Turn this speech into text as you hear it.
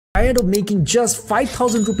Tired of making just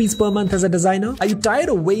 5,000 rupees per month as a designer? Are you tired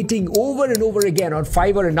of waiting over and over again on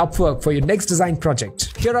Fiverr and Upwork for your next design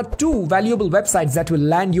project? Here are 2 valuable websites that will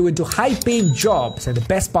land you into high-paying jobs, and the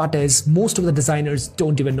best part is most of the designers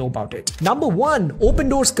don't even know about it. Number 1,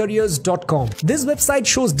 OpenDoorsCareers.com. This website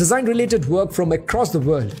shows design-related work from across the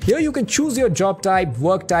world. Here you can choose your job type,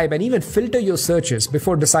 work type, and even filter your searches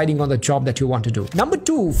before deciding on the job that you want to do. Number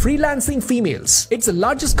 2, Freelancing Females. It's the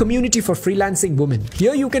largest community for freelancing women.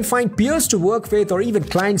 Here you can find peers to work with or even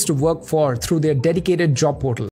clients to work for through their dedicated job portal.